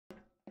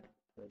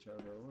each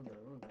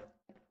other.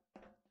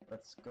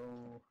 Let's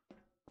go.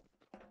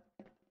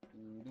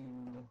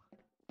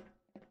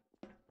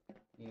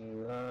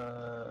 You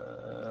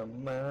are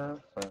my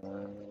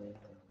friend.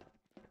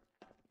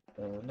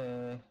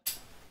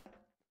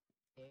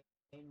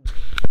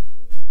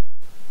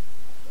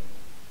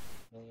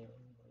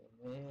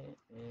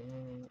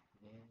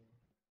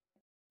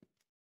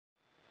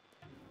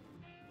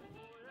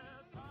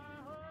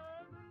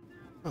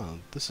 Oh,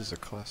 this is a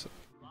classic.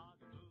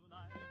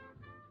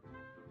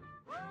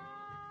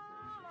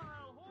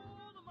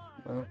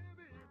 Oh.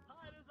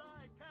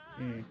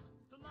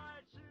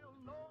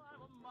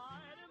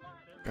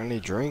 Got any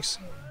drinks?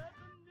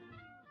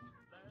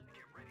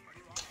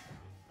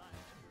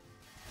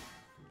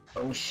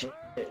 Oh shit.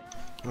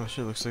 Oh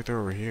shit, looks like they're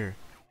over here.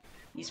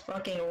 He's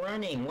fucking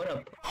running. What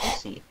a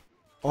pussy.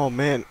 Oh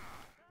man,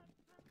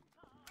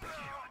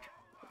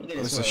 Look at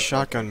there's this a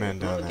shotgun motherfucker. man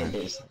down Look there. at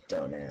this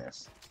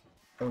dumbass.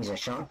 Oh, he's a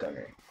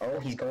shotgunner. Oh,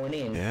 he's going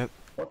in. Yep.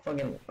 What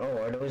fucking?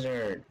 Oh, those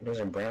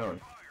are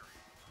brown.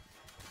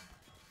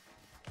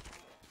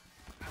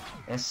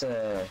 That's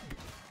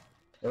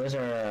those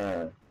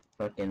are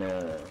fucking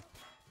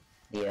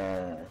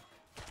their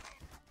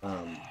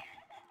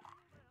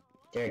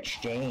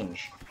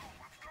exchange.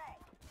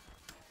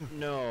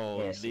 No,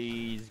 Yes.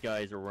 these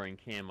guys are wearing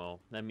camo.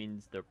 That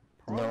means they're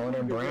No,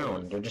 they're brown.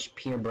 gorillas. They're just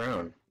pure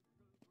brown.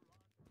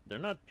 They're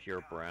not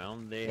pure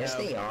brown. They Yes,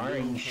 have they are. blue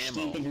You camo.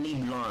 stupidly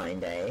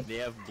blind, eh? They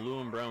have blue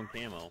and brown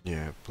camo.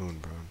 Yeah, blue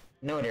and brown.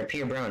 No, they're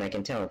pure brown. I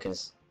can tell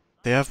because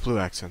They have blue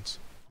accents.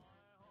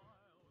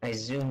 I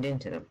zoomed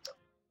into them.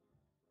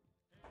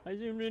 I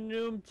zoomed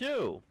into them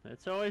too.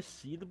 That's how I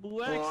see the blue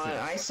Well,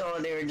 accents. I saw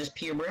they were just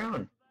pure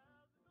brown.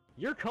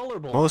 You're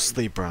colorblind.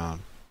 Mostly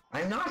brown.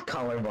 I'm not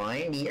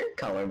colorblind. You're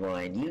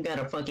colorblind. You got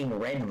a fucking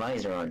red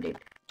visor on, dude.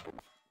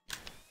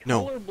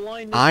 No,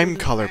 Colorblindness I'm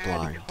doesn't add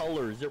colorblind.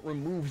 colors. It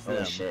removes Oh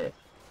them. shit.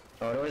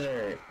 Oh, those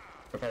are.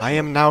 I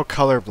am now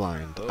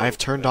colorblind. I've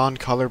turned on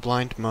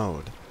colorblind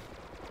mode.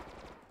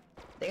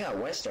 They got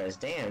Westers.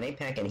 Damn, they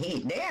packing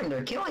heat. Damn,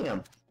 they're killing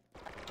them.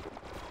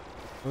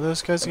 Are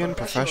those guys again Are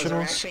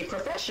professionals? actually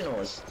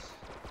professionals.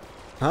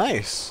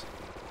 Nice.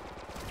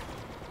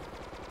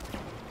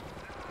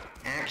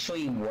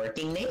 Actually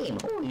working name.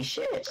 Holy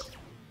shit.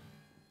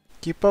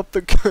 Keep up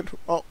the good.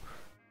 Oh,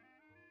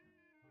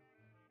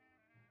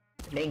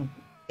 They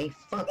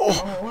fucked Oh,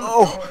 them all up.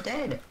 oh. They're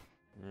all dead.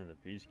 Yeah,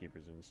 the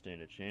peacekeepers didn't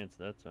stand a chance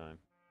that time.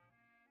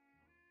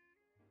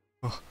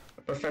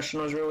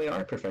 Professionals really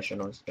are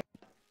professionals.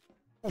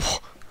 oh.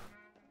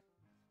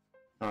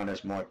 Oh,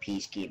 there's more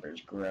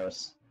peacekeepers.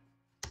 Gross.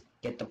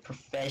 Get the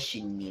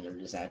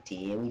professionals out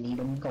here. We need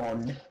them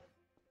gone.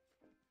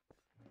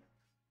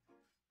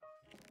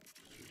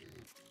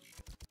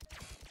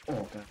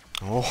 Oh god.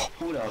 Oh.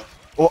 Who the?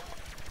 Oh.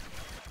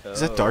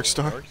 Is that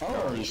Darkstar?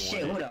 Holy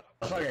shit! Who the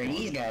fuck are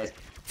these guys?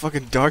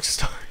 Fucking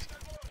Darkstar.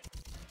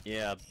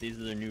 Yeah, these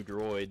are the new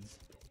droids.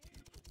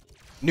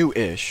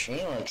 New-ish.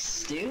 They look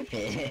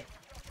stupid.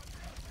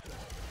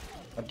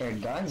 But their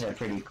guns are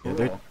pretty cool. Yeah,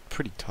 they're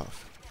pretty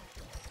tough.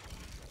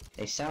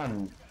 They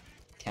sound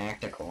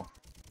tactical.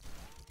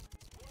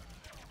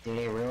 Do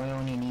they really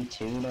only need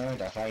two though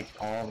to fight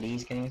all of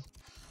these guys?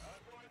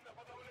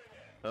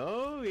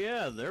 Oh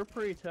yeah, they're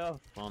pretty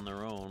tough on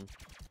their own.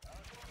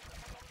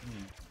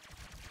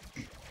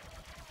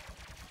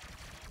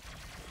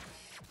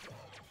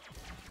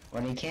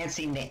 Well, they can't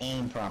seem to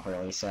aim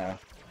properly, so.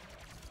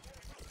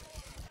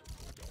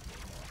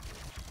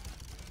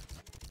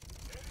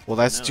 Well,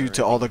 that's No, due they're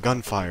to all the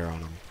gunfire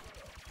on them.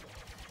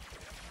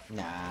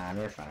 Nah,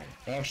 they're fine.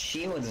 They have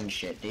shields and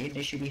shit, dude.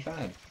 They should be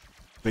fine.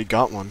 They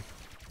got one.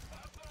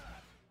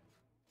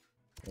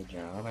 Good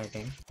job, I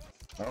think.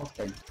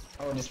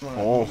 Oh, this one.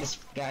 Oh. This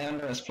guy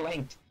under us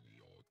flanked.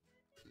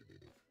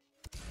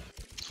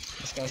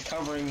 This guy's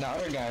covering the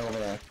other guy over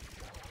there.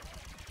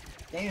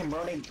 Damn,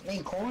 bro, they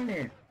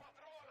cornered.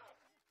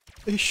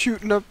 They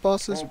shooting up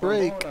boss's Oh,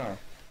 break. Pagoda.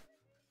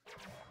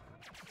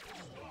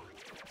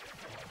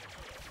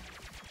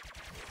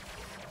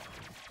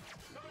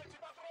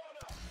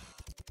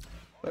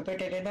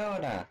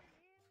 Pagoda.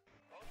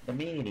 The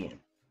medium.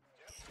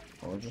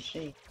 What would you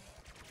say?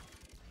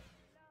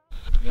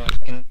 Yeah,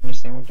 I can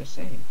understand what they're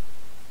saying.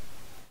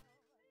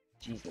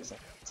 Jesus, that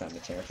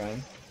sounded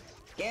terrifying.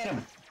 Get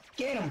him!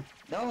 Get him!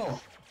 No!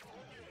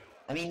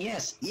 I mean,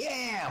 yes!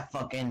 Yeah!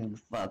 Fucking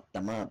fuck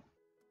them up.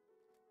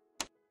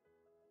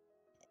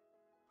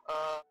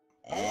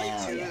 Only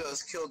Hell two yeah. of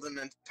those killed an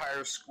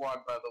entire squad,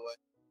 by the way.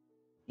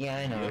 Yeah,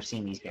 I know, I've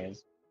seen these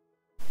guys.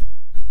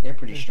 They're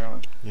pretty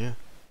strong. Yeah.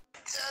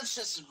 That's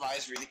just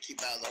advisory to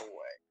keep out of the way.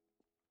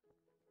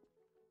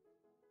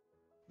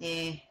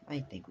 Yeah, I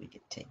think we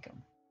could take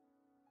them.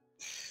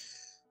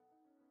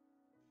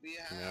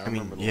 Yeah, I mean,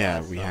 remember the yeah,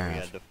 last we time have. We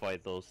had to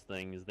fight those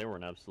things. They were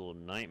an absolute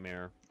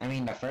nightmare. I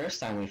mean, the first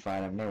time we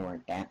fought them, they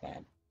weren't that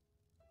bad.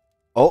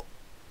 Oh.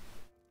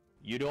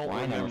 You don't Well,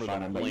 I never remember fought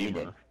the him, but you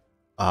did.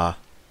 flamer.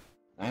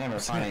 I never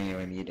fought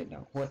anyone you didn't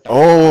know. What the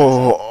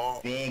Oh.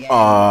 Big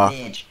ass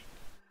bitch.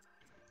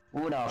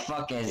 Who the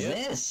fuck is Yep.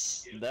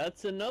 this?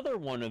 That's another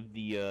one of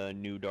the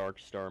new Dark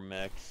Star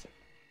mechs.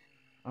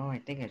 Oh, I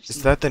think I've seen.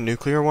 Is that the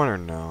nuclear one or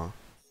no?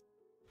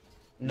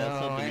 No,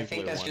 That's not the I think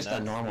nuclear that's one, just a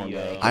that's normal the,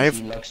 guy. 'Cause I've-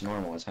 He looks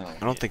normal as hell. I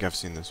don't think I've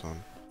seen this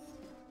one.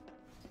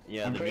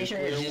 Yeah, I'm the pretty sure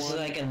nuclear it's just one,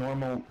 like a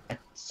normal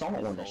assault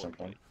one or assault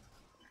something. mech.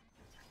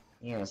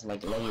 Yeah, it's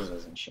like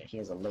lasers and shit. He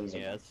has a laser.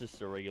 Yeah, gun. it's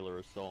just a regular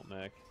assault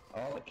mech.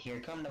 Oh, here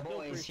come the Still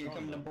boys. pretty Here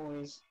come strong, the though.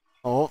 boys.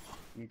 Oh.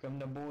 Here come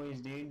the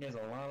boys, dude. There's a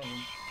lot of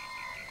them.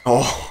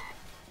 Oh.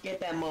 Get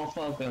that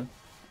motherfucker.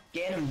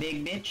 Get him,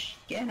 big bitch.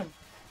 Get him.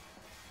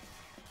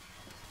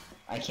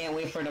 I can't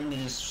wait for them to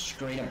just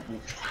straight up.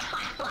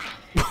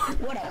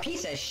 What a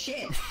piece of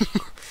shit.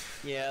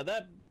 Yeah,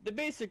 the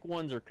basic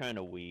ones are kind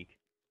of weak.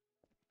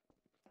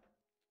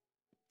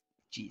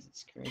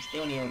 Jesus Christ. They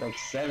only have like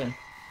 7.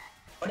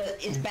 But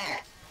it's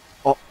back.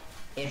 Oh.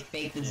 It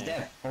faked its Yeah.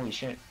 death. Holy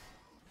shit.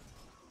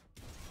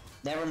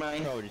 Never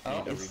mind. Probably just Oh,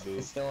 need to it's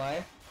reboot. still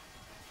alive?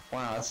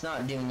 Wow, it's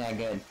not doing that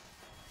good.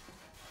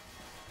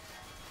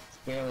 It's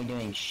barely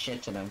doing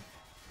shit to them.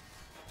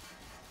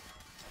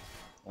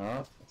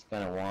 Oh, it's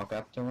gonna walk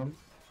up to him.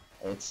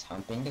 It's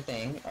humping the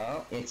thing.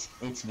 Oh, it's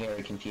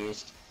very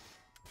confused.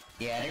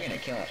 Yeah, they're gonna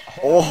kill it.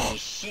 Oh. Holy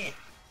shit!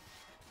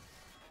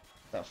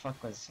 The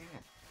fuck was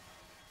that?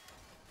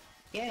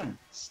 Get him!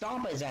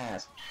 Stomp his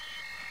ass!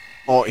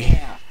 Oh,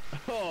 Yeah!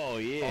 Oh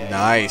yeah.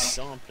 Nice.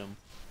 Stomped him.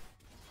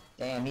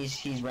 Damn,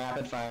 he's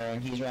rapid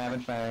firing. He's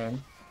rapid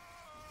firing.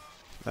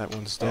 that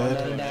one's Oh,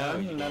 another dead.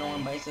 down. Another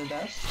one bites the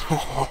dust.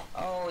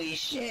 Holy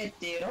shit,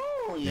 dude!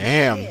 Holy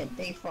Damn. shit!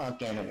 They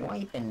fucking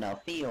wiping the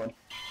field.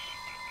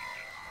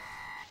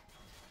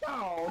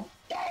 Oh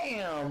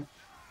damn!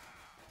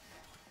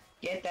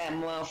 Get that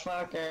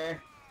motherfucker!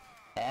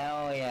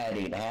 Hell yeah,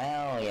 dude!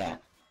 Hell yeah!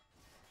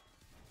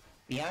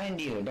 Behind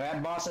you, they're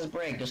at boss's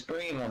break. There's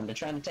 3 of them. They're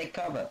trying to take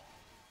cover.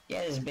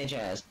 Get his bitch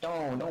ass.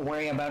 Don't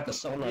worry about the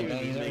solo He was guy.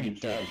 He's just already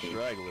making sure dead, the dude.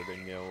 straggler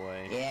didn't go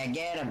away. Yeah,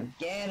 get him!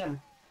 Get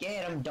him!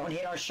 Get him! Don't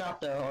hit our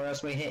shop though, or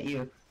else we hit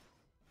you.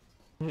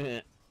 Get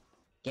him!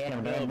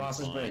 They're They'll at be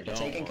boss's fine, break. They're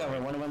don't taking cover.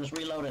 worry. One of them's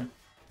reloading.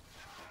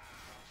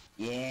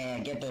 Yeah,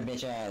 get their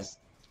bitch ass.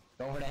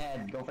 Go for the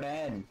head. Go for the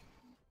head.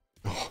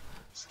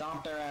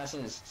 Stomp their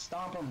asses.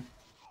 Stomp them.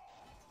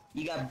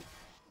 You got.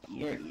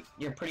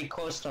 You're pretty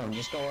close to them.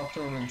 Just go up to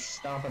them and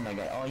stomp them. I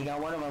got. Oh, you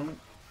got one of them.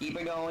 Keep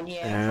it going.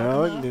 Yeah.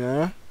 Hell fuck 'em up.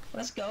 yeah.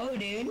 Let's go,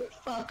 dude.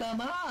 Fuck them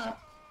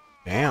up.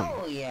 Damn.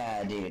 Oh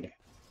yeah, dude.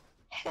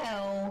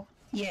 Hell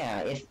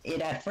yeah.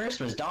 It at first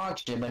was dog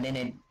shit, but then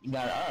it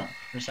got up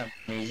for some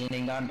reason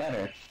and got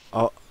better.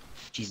 Oh.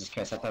 Jesus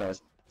Christ! I thought it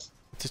was.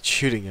 What's it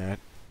shooting at?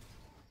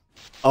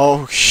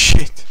 Oh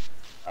shit.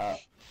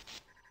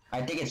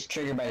 I think it's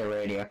triggered by the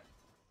radio.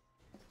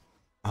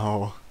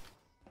 Oh.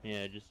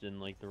 Yeah, just didn't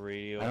like the I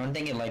radio. don't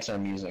think it likes our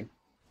music.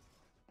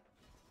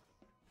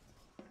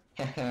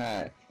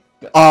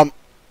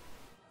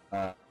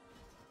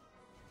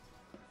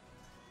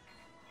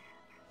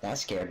 That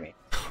scared me.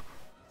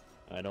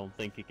 I don't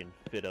think it can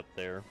fit up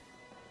there.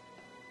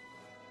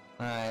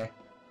 Hi.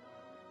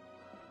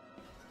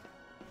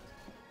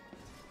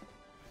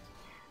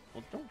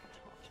 Well, don't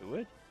talk to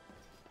it.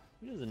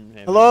 He doesn't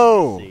have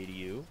Hello. anything to say to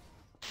you.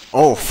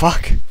 Oh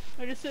fuck.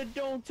 I just said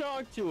don't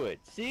talk to it.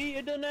 See,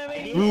 it doesn't have I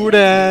any. did. Rude I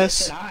ass.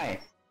 said hi.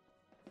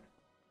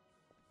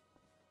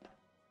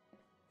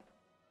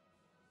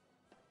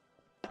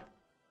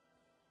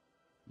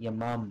 Your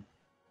mom.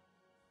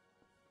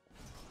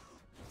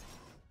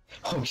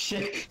 Oh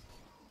shit.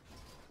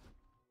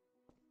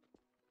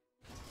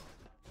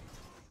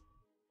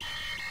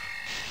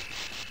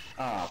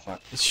 Oh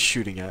fuck. It's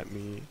shooting at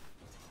me.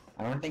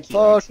 I don't think he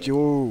likes Fuck it.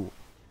 you.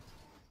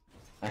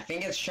 I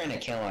think it's trying to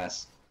kill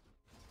us.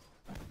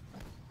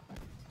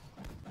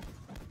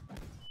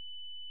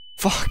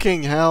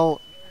 Fucking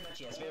hell. Very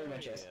much yes, very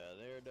much yes. Yeah,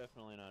 they're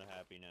definitely not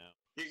happy now.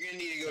 You're gonna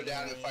need to go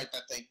down and fight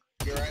that thing.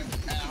 You're at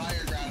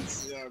higher ground.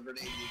 It's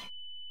grenade you.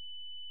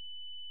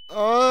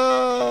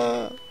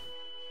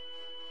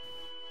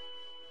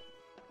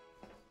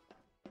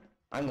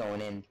 I'm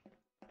going in.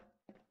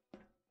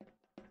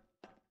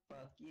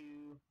 Fuck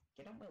you.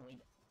 Get out my way.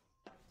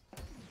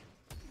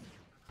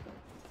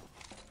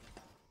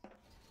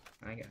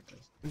 I got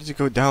this. Why did you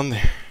go down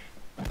there?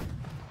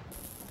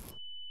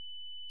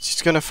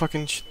 She's gonna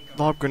fucking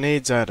lob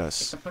grenades at Get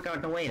us. the fuck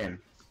out the way then.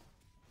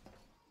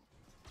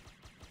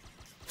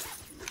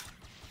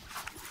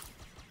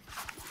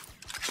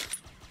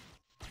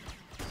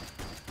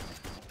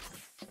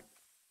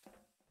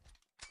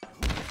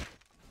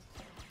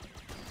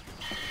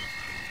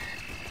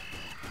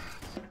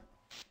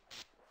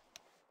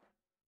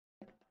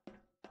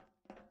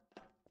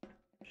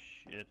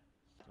 Shit.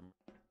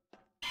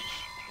 Yeah,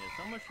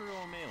 so much for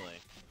all melee.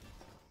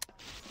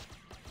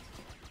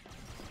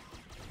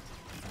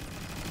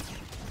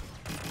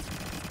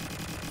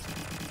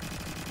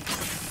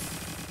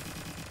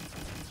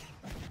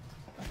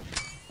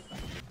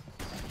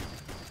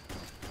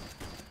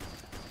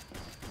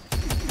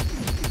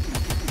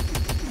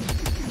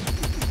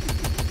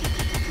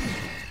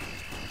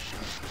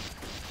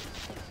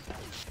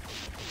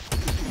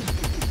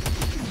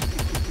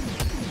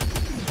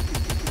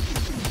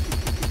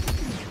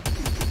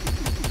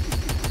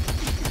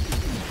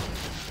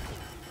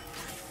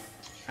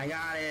 I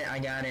got it. I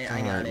got it.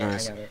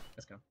 Nice. I got it.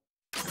 Let's go.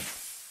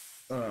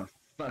 Oh,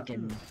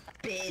 fucking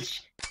bitch.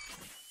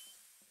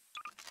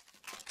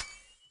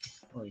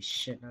 Holy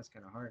shit, that's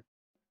kind of hard.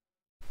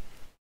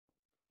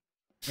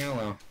 Oh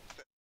well.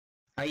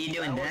 How you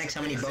doing, Dex?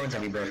 How many bones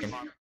have you broken?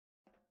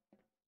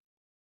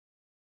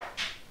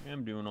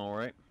 I'm doing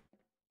alright.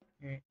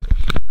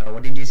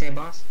 What did you say,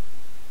 boss?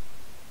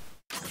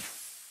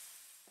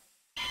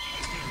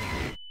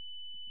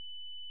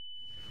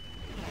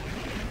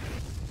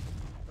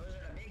 Those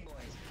are the big boys.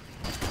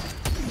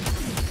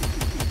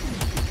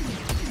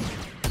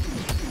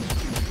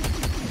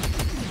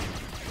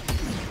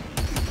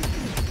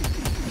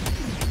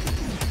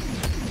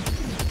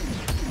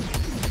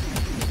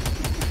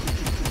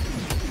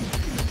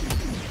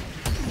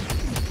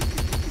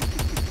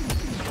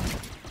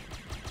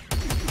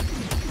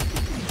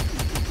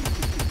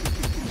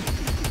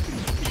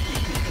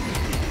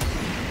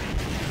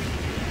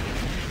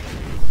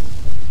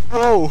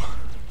 Oh!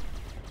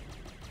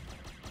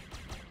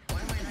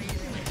 Why am I not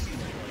using my suit?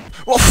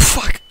 Oh,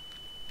 fuck!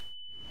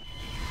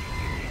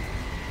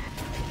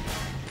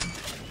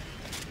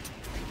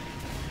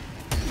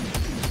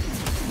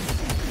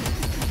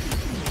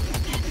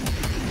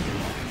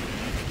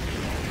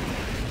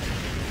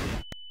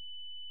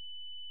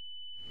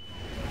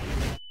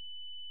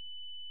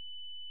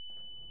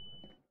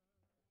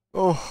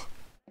 Oh.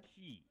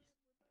 Jeez.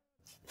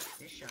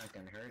 This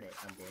shotgun hurt it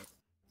a bit.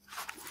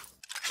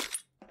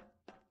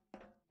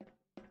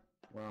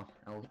 Well,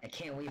 I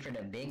can't wait for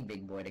the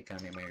big boy to come,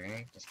 am I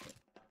right? Just kidding.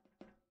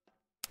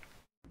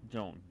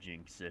 Don't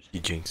jinx it. You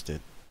jinxed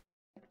it.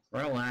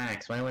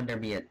 Relax, why would there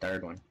be a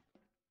third one?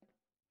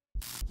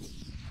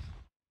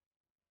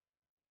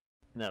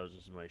 That was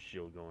just my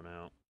shield going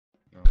out.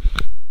 Oh.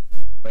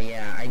 But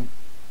yeah,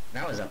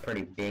 that was a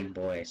pretty big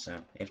boy, so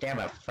if they have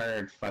a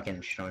third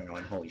fucking strong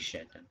one, holy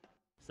shit then.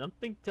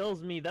 Something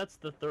tells me that's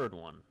the third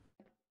one.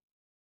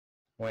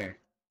 Where?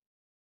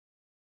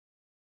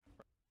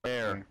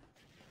 Where?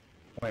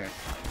 Where?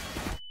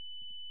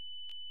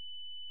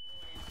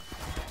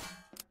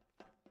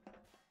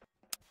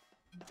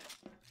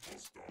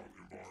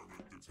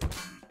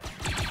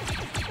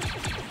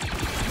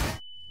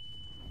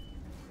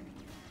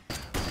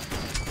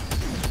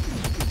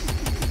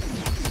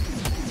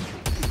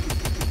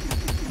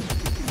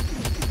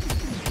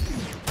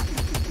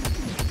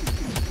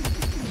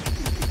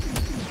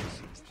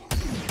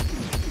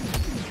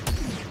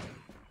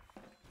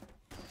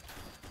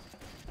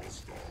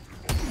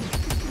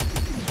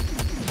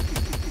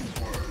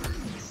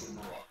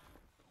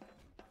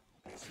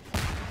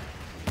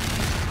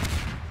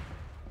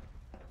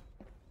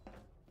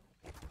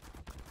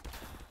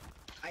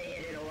 I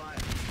hit it a lot.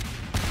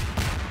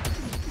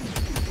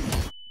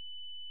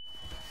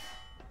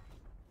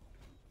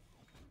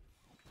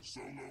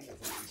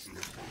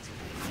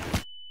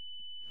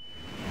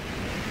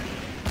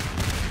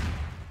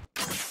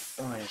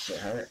 Oh, that shit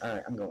hurt.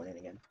 Alright, I'm going in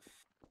again.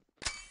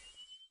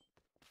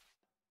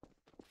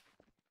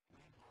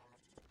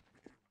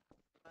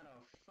 What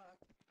the fuck?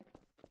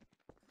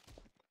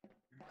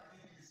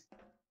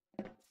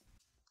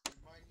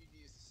 Remind you to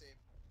use the save.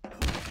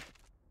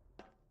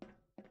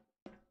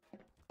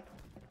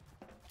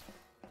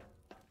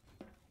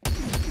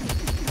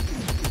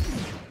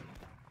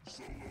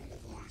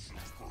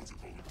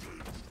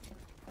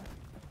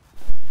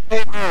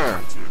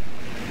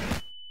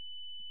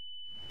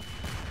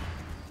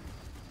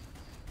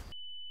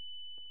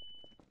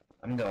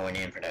 I'm going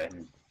in for that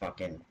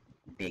fucking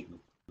big.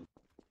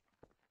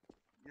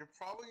 You're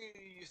probably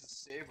gonna use the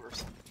save or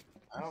something.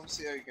 I don't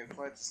see how you can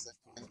fight this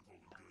thing.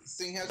 This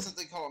thing has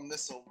something called a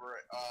missile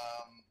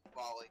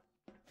volley.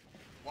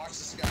 Watch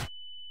this guy.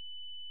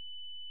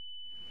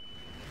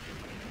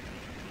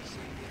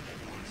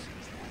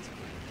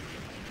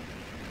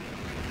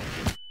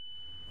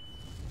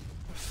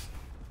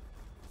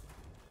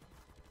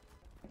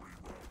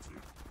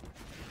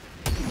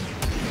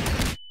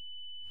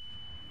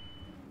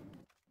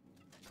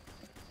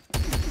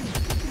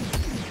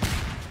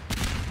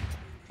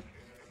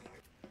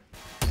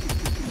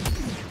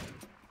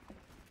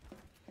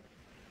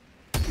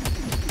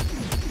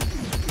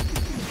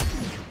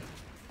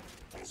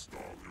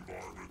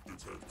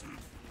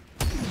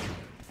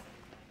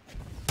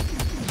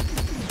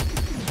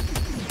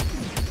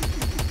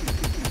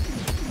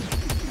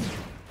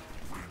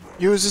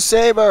 Use a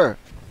saber!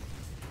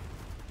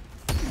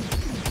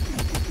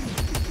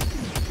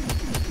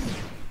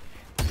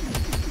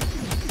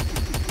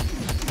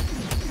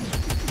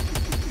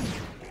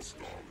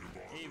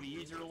 Avy,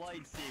 use your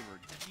lightsaber.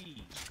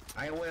 Jeez.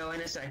 I will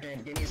in a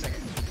second. Give me a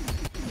second.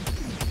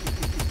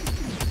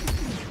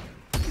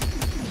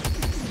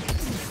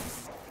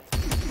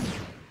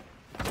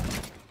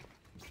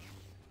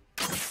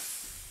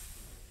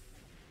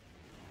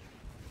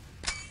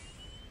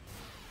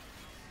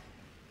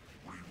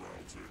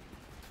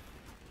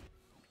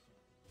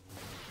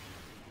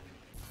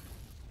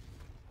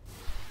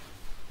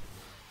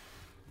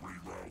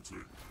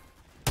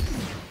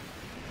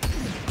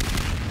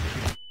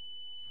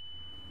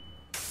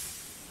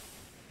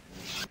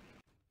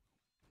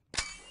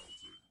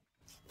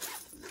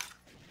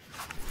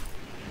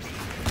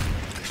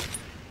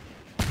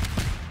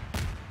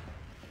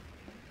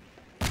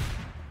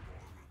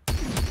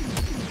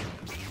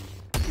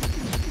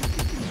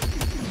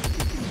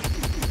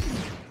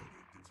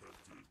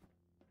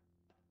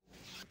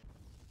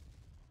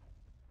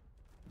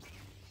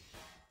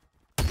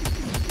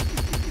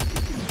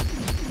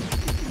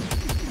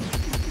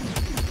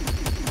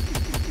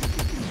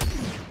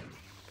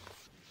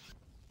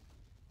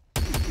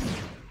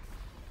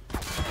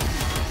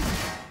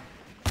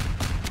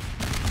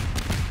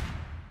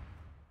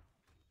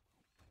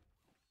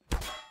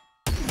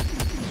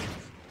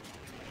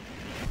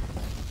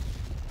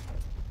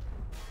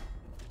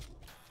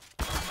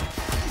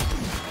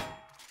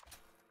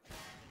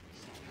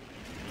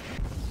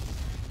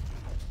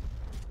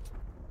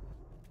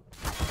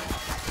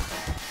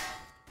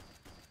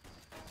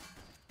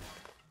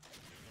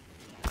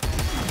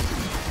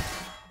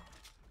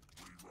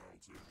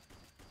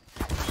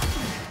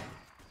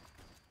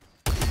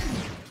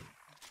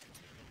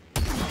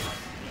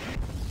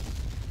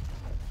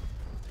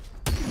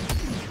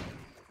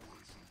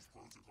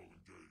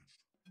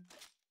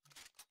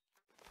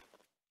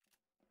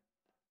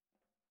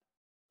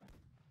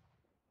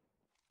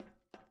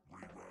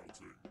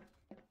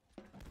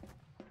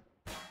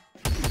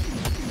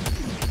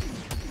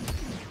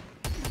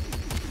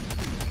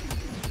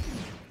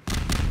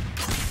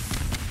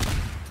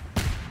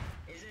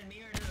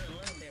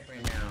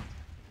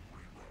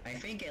 I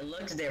think it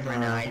looks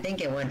different now. I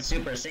think it went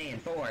Super Saiyan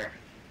 4.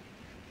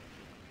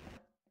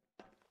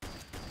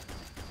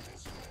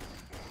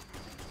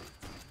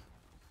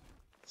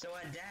 So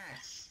a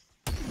Dax.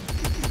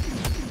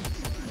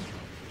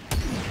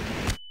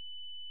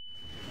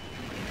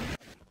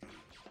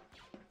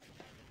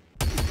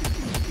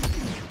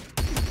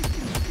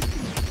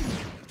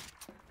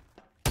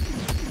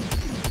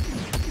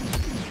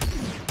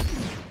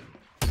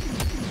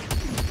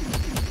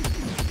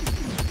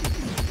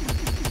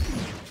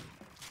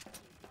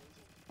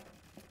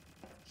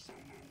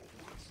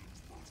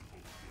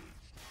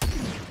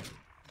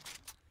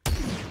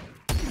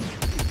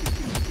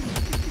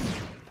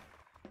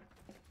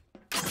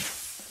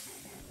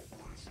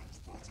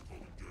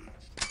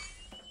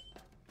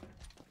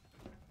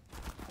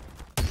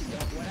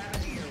 What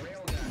happened to your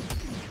rail gun?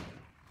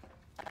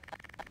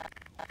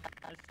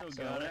 I still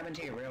So got what it. happened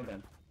to your rail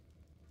gun?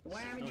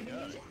 Why haven't you Still been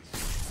got using it.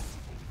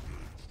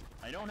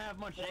 I don't have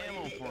much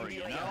ammo it? for it,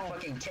 you like know? a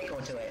fucking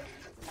tickle to it.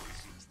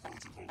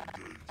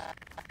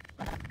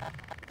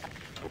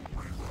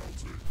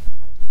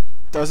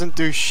 Doesn't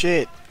do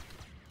shit.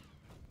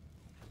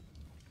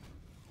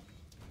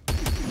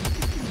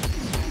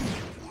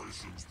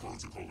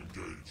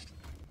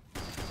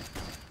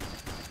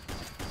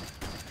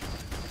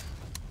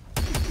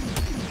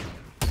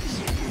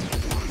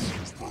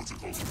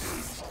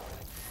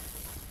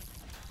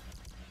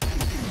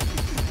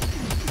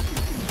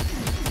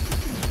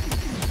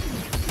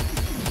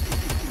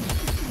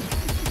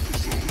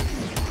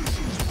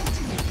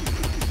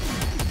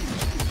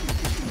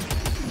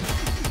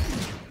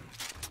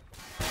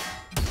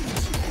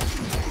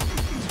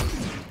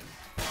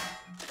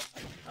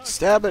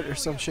 Stab it or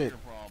some shit.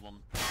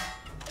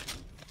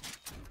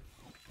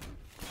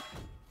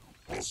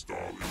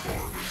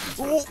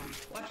 Oh.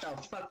 What the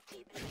fuck?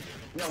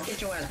 No, get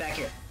your ass back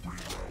here.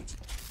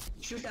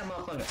 Shoot that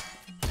motherfucker.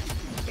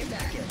 Get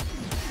back here.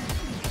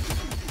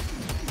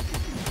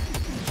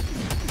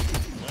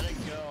 Let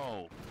it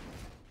go.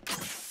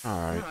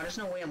 Alright. No, there's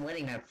no way I'm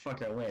letting that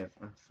fucker live.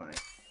 I'm fine.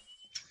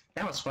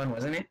 That was fun,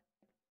 wasn't it?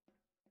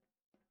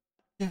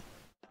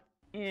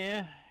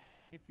 Yeah,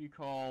 if you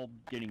call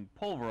getting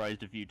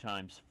pulverized a few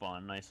times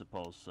fun, I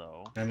suppose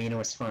so. I mean, it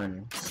was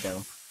fun,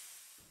 still.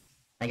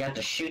 I got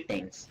to shoot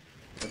things,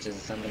 which is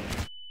something...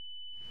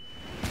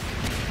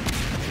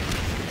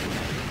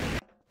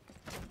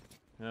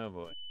 Oh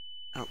boy.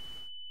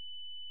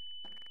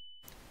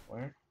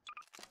 Where?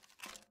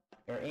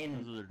 They're in...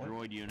 Those are the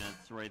droid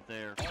units right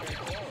there. Oh, they're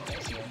close, I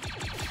see them.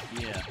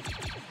 Yeah.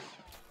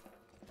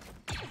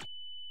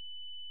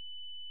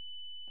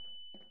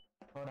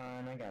 Hold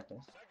on, I got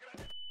this.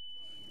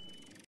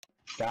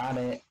 Got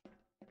it.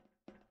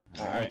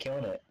 I Alright.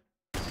 killed it.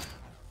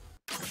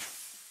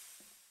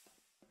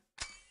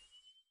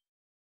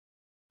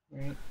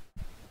 Right.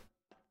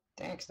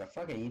 Thanks, the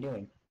fuck are you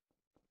doing?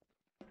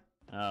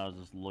 I was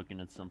just looking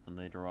at something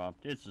they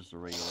dropped. It's just a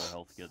regular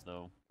health kit,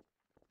 though.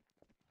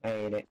 I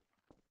ate it.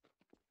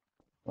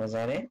 Was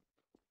that it?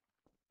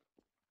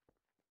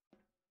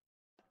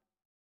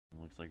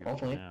 Looks like it's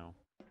Hopefully. now.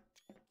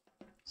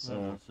 So,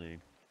 Well, we'll see.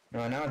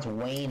 no, now it's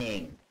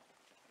waning.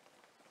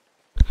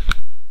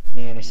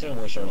 Man, I still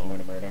wish there was more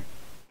to murder.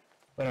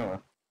 But oh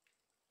well.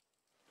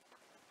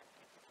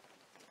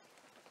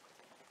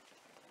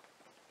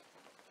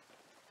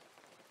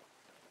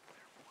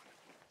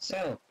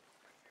 So,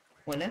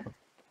 what now?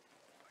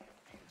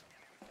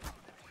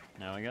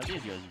 Now I got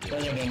these guys to do.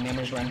 Those are gang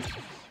members run.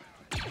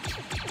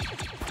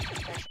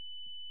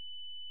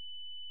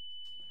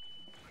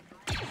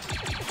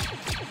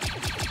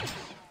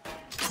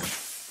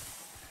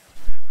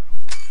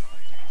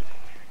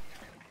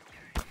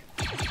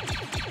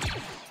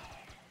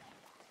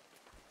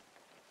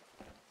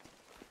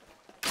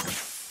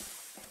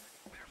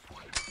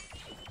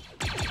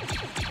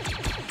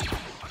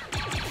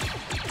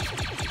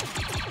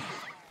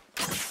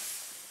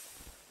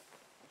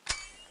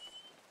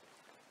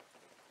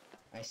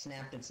 I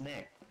snapped its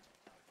neck.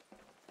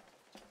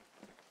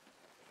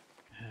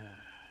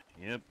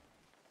 Yep.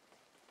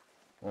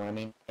 Well, I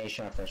mean, they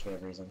shot first for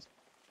reasons.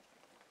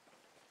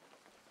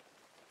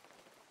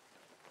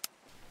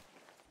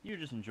 You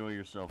just enjoy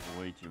yourself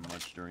way too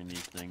much during these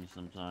things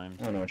sometimes.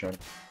 I don't know, Jordan.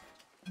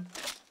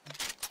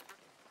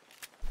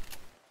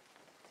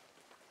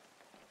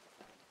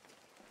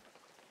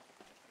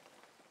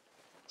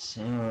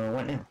 So,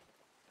 what now?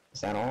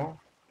 Is that all?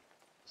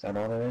 Is that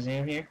all there is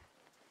in here?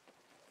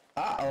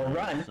 Uh-oh,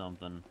 run!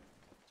 Something.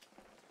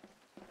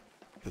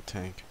 The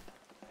tank.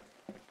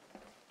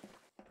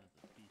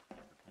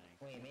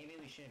 Wait, maybe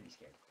we shouldn't be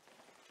scared.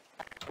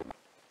 We'll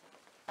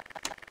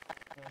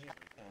just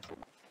pass it.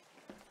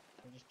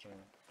 We're just chilling.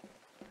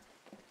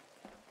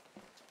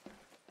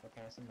 We're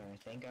passing by.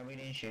 Thank God we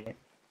didn't shoot it.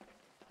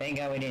 Thank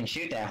God we didn't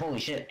shoot that. Holy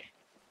shit.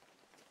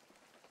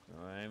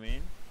 So, I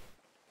mean,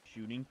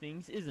 shooting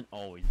things isn't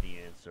always the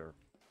answer.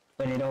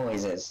 But it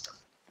always is.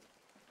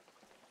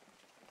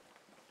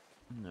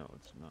 No,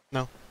 it's not.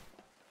 No.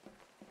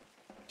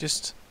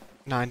 Just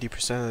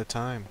 90% of the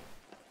time.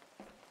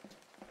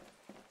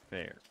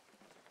 Fair.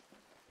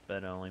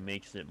 that only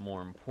makes it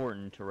more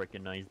important to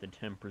recognize the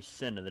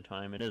 10% of the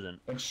time it isn't.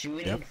 But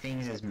shooting Yep.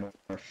 things is more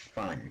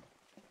fun.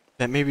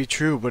 That may be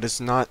true, but it's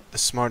not the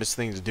smartest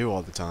thing to do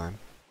all the time.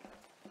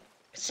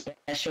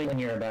 Especially when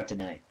you're about to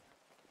die.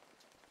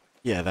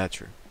 Yeah, that's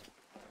true.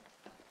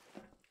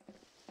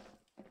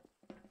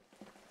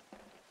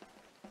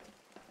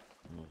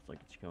 Looks like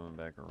it's coming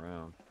back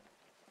around.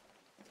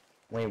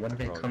 Wait, what if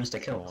it Probably comes to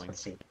kills? patrolling.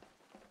 Let's see.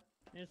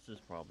 It's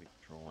just probably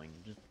patrolling.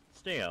 Just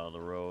stay out of the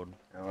road.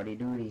 Howdy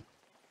doody.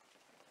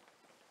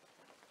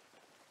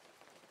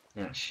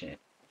 Oh shit.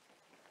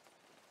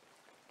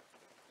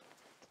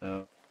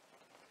 Oh.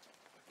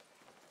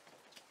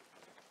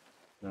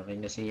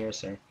 Nothing to see here,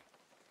 sir.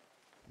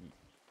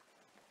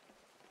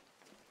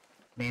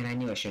 Man, I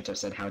knew I should have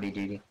said howdy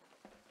doody.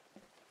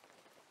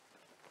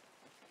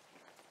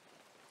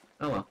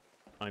 Oh well.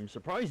 I'm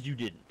surprised you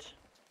didn't.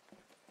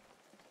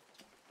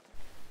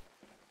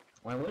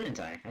 Why wouldn't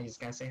I? I just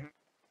gotta say hi.